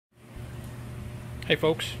Hey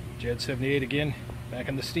folks, Jed78 again, back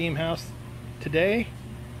in the steam house. Today,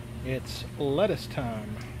 it's lettuce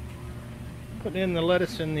time. Putting in the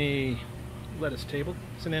lettuce in the lettuce table.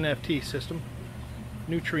 It's an NFT system,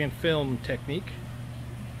 nutrient film technique.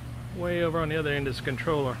 Way over on the other end is the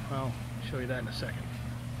controller. I'll show you that in a second.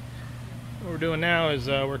 What we're doing now is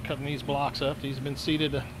we're cutting these blocks up. These have been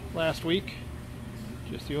seeded last week.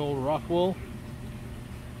 Just the old rock wool.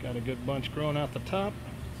 Got a good bunch growing out the top.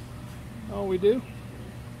 All we do,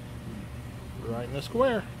 right in the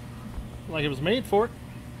square, like it was made for it.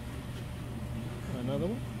 Another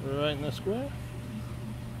one, right in the square.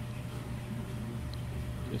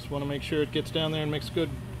 Just want to make sure it gets down there and makes good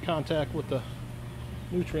contact with the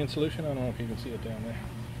nutrient solution. I don't know if you can see it down there.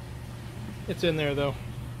 It's in there though.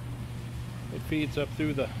 It feeds up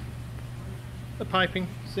through the piping,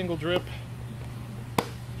 single drip.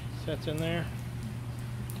 Sets in there.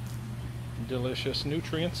 Delicious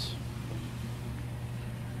nutrients.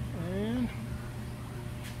 And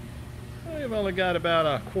we've only got about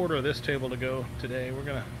a quarter of this table to go today.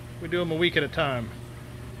 We do them a week at a time.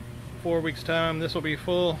 4 weeks time, this will be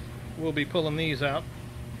full. We'll be pulling these out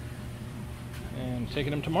and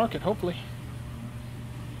taking them to market, hopefully.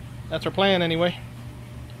 That's our plan anyway.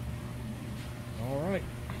 Alright.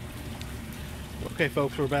 Okay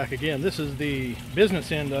folks, we're back again. This is the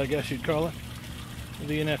business end, I guess you'd call it, of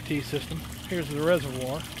the NFT system. Here's the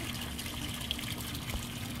reservoir.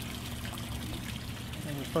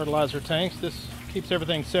 And the fertilizer tanks. This keeps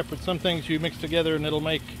everything separate. Some things you mix together and it'll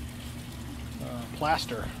make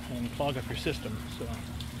plaster and clog up your system. So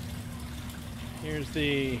here's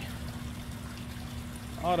the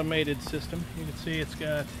automated system. You can see it's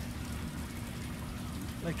got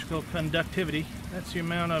electrical conductivity. That's the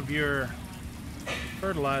amount of your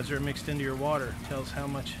fertilizer mixed into your water. It tells how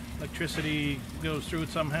much electricity goes through it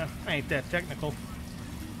somehow. Ain't that technical.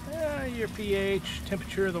 Your pH,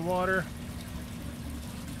 temperature of the water.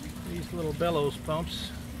 These little bellows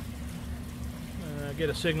pumps get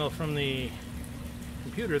a signal from the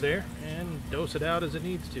computer there and dose it out as it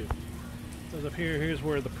needs to. Goes up here. Here's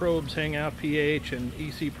where the probes hang out: pH and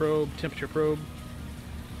EC probe, temperature probe.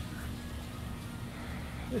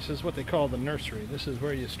 This is what they call the nursery. This is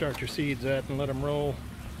where you start your seeds at and let them roll.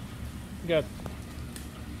 You got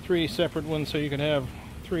 3 separate ones, so you can have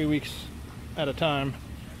 3 weeks at a time.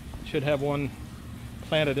 Should have one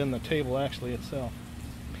planted in the table actually itself.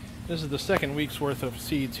 This is the 2nd week's worth of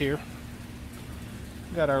seeds here.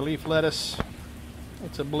 Got our leaf lettuce.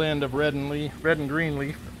 It's a blend of red and green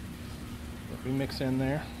leaf that we mix in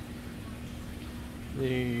there.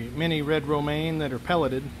 The mini red romaine that are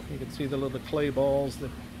pelleted. You can see the little clay balls.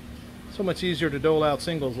 That so much easier to dole out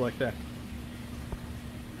singles like that.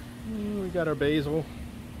 We got our basil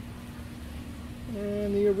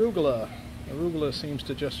and the arugula. Arugula seems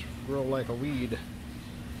to just grow like a weed.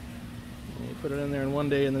 You put it in there in one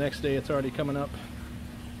day and the next day it's already coming up.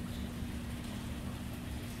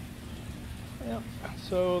 Yeah.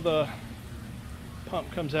 So the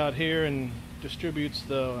pump comes out here and distributes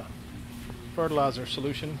the fertilizer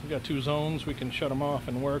solution. We've got 2 zones. We can shut them off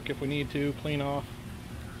and work if we need to, clean off.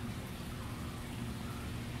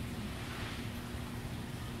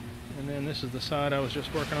 And then this is the side I was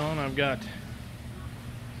just working on. I've got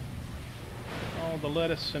all the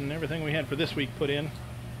lettuce and everything we had for this week put in.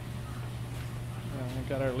 We've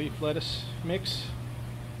got our leaf lettuce mix,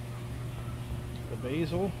 the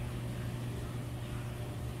basil,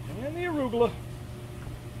 and the arugula.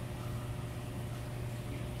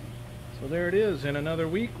 So there it is. In another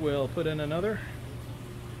week we'll put in another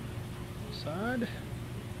side.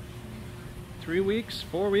 3 weeks,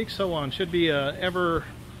 4 weeks, so on. Should be a ever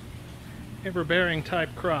bearing type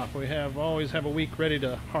crop. We always have a week ready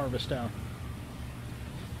to harvest out.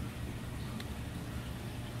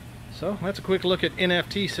 So that's a quick look at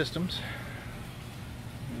NFT systems.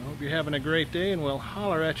 I hope you're having a great day and we'll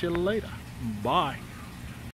holler at you later. Bye.